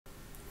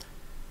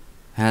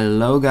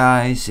Hello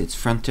guys, it's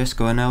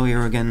Francesco and L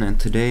here again, and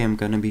today I'm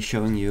gonna be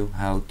showing you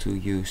how to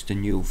use the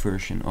new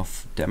version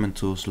of Daemon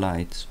Tools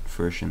Lite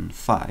version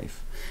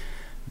 5,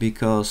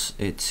 because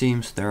it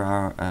seems there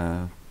are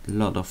a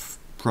lot of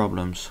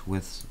problems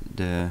with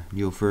the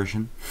new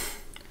version.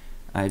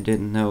 I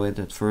didn't know it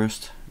at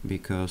first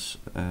because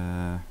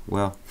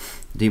well,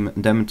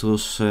 Daemon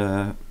Tools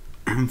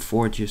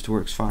 4 just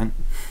works fine,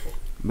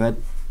 but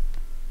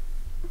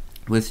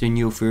with the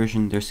new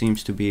version there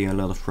seems to be a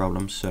lot of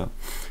problems, so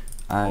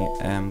I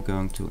am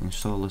going to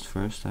install it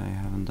first. I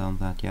haven't done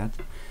that yet.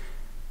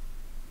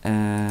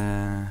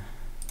 No,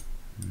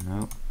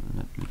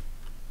 let me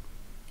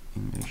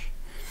English.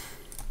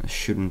 There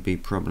shouldn't be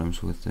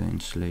problems with the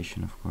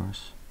installation, of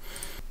course.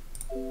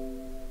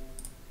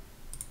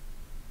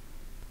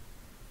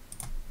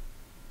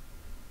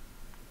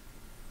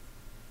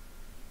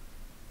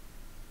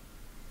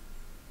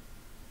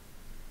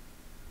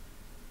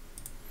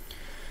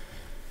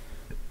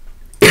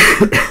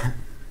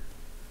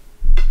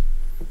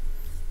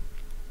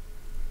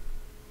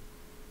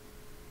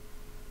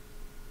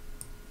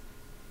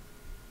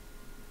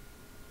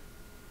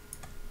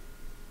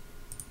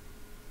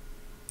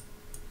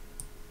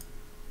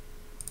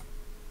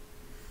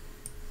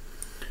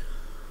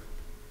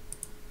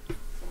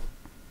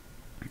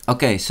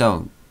 Okay,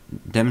 so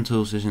Daemon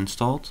Tools is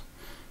installed.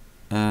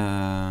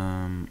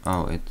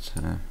 Oh, it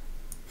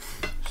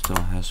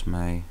still has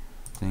my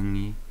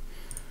thingy.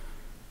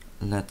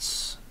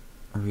 Let's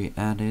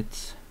re-add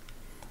it.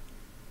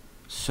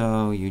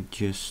 So you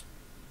just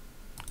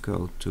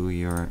go to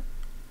your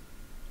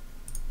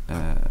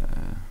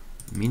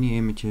mini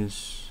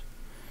images,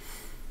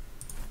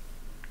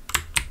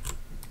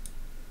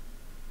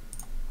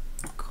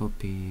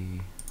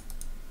 copy,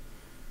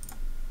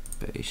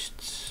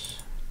 paste,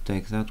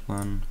 take that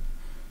one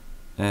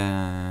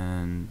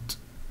and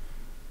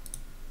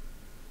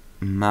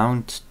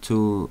mount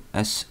to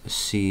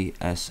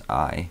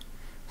SCSI.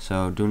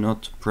 So do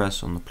not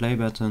press on the play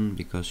button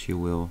because you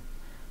will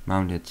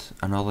mount it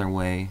another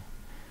way.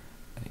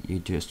 You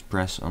just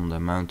press on the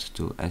mount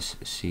to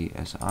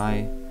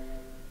SCSI,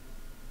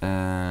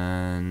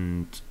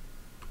 and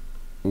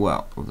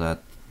well,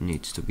 that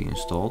needs to be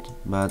installed,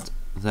 but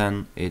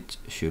then it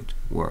should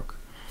work.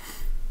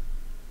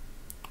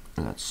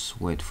 Let's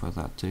wait for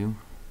that too.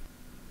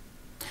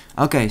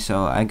 Okay,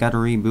 so I got a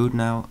reboot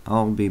now.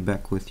 I'll be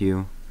back with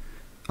you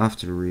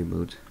after the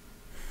reboot.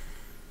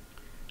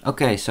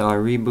 Okay, so I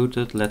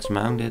rebooted. Let's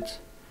mount it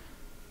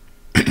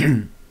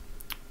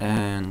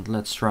and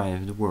let's try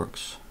if it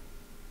works.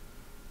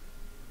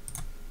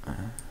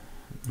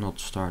 Not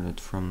started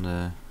from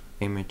the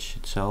image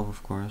itself,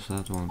 of course,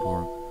 that won't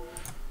work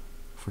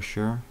for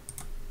sure.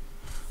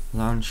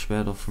 Launch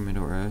Battle for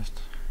Middle-earth.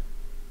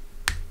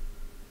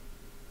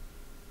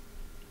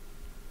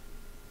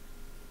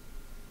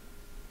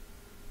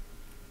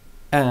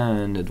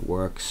 And it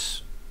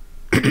works.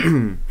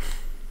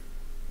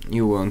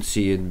 You won't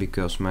see it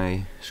because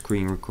my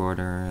screen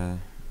recorder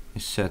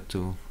is set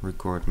to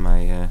record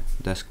my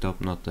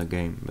desktop, not the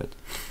game, but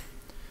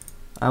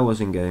I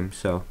was in game,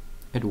 so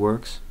it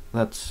works.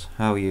 That's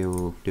how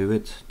you do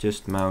it.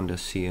 Just mount a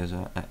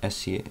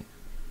SCSI.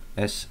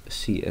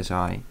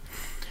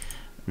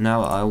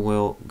 Now I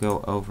will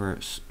go over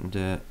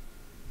the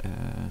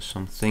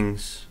some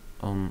things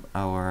on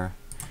our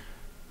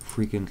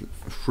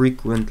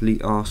frequently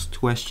asked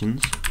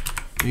questions,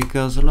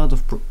 because a lot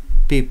of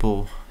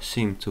people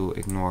seem to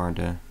ignore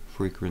the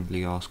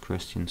frequently asked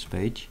questions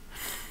page,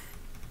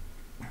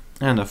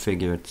 and I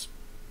figured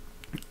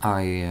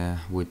I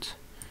would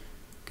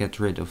get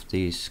rid of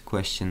these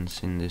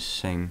questions in this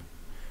same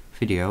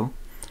video.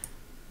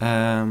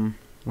 When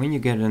you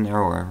get an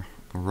error,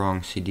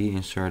 wrong CD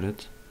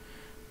inserted,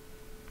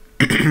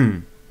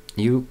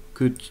 you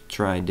could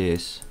try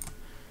this.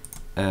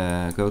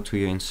 Go to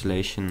your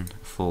installation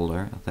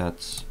folder,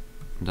 that's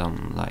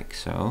done like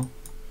so.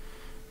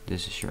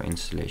 This is your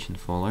installation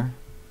folder,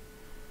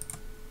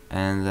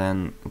 and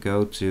then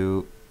go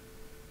to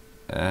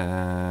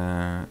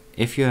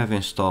if you have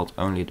installed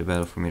only the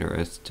Battle for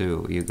Middle-earth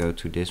 2, you go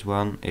to this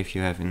one. If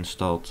you have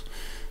installed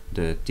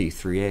the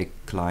T3A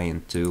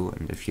client too,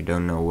 and if you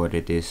don't know what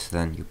it is,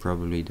 then you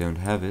probably don't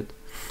have it,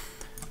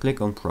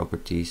 click on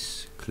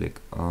Properties, click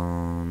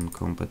on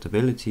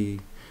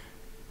Compatibility,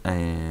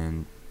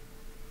 and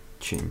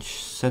change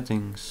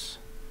settings.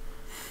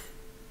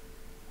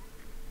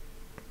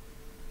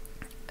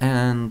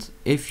 And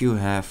if you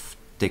have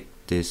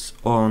ticked this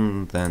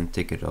on, then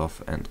tick it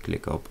off and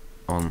click up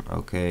on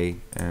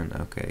OK and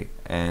OK,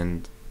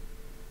 and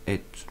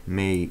it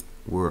may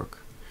work.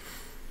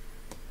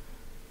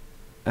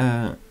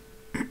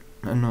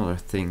 Another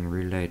thing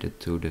related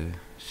to the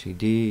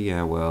CD,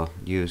 yeah, well,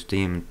 use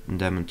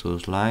Daemon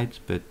Tools Lite,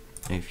 but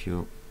if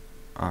you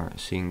are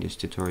seeing this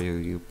tutorial,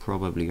 you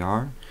probably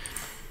are.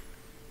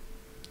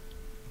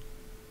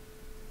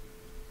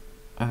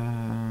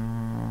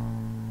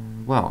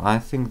 Well, I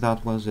think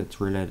that was it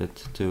related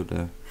to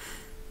the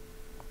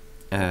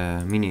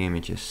mini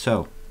images.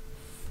 So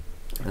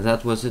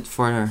that was it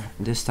for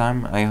this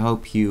time. I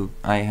hope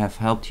I have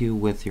helped you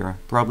with your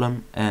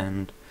problem,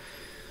 and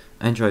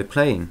enjoy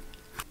playing.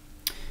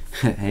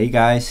 Hey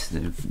guys,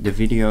 the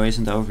video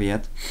isn't over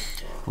yet.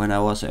 When I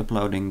was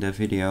uploading the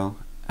video,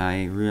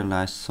 I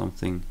realized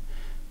something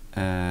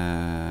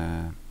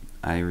I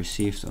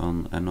received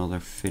on another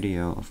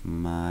video of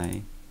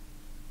my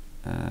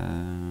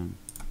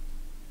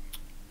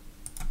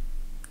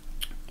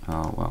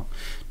oh well,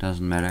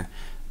 doesn't matter,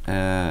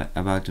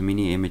 about the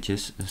mini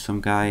images.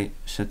 Some guy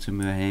said to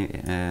me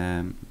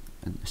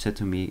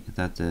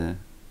that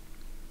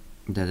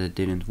it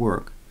didn't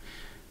work,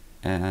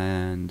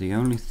 and the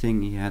only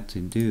thing he had to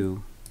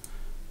do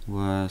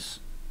was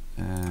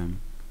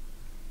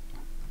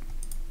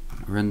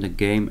run the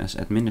game as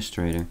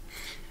administrator.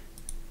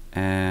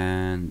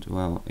 And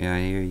well, yeah,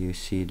 here you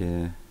see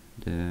the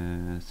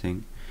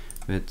thing,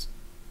 but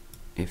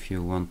if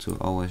you want to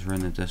always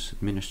run it as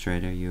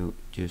administrator, you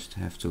just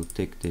have to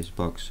tick this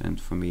box, and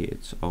for me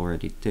it's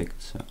already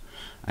ticked, so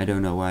I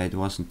don't know why it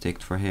wasn't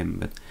ticked for him.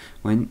 But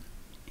when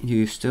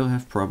you still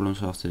have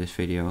problems after this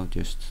video,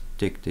 just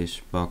tick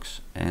this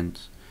box and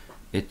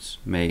it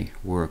may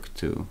work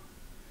too.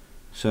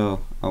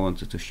 So I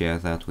wanted to share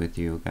that with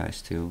you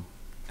guys too,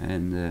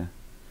 and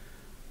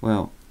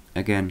well,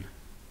 again,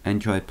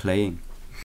 enjoy playing.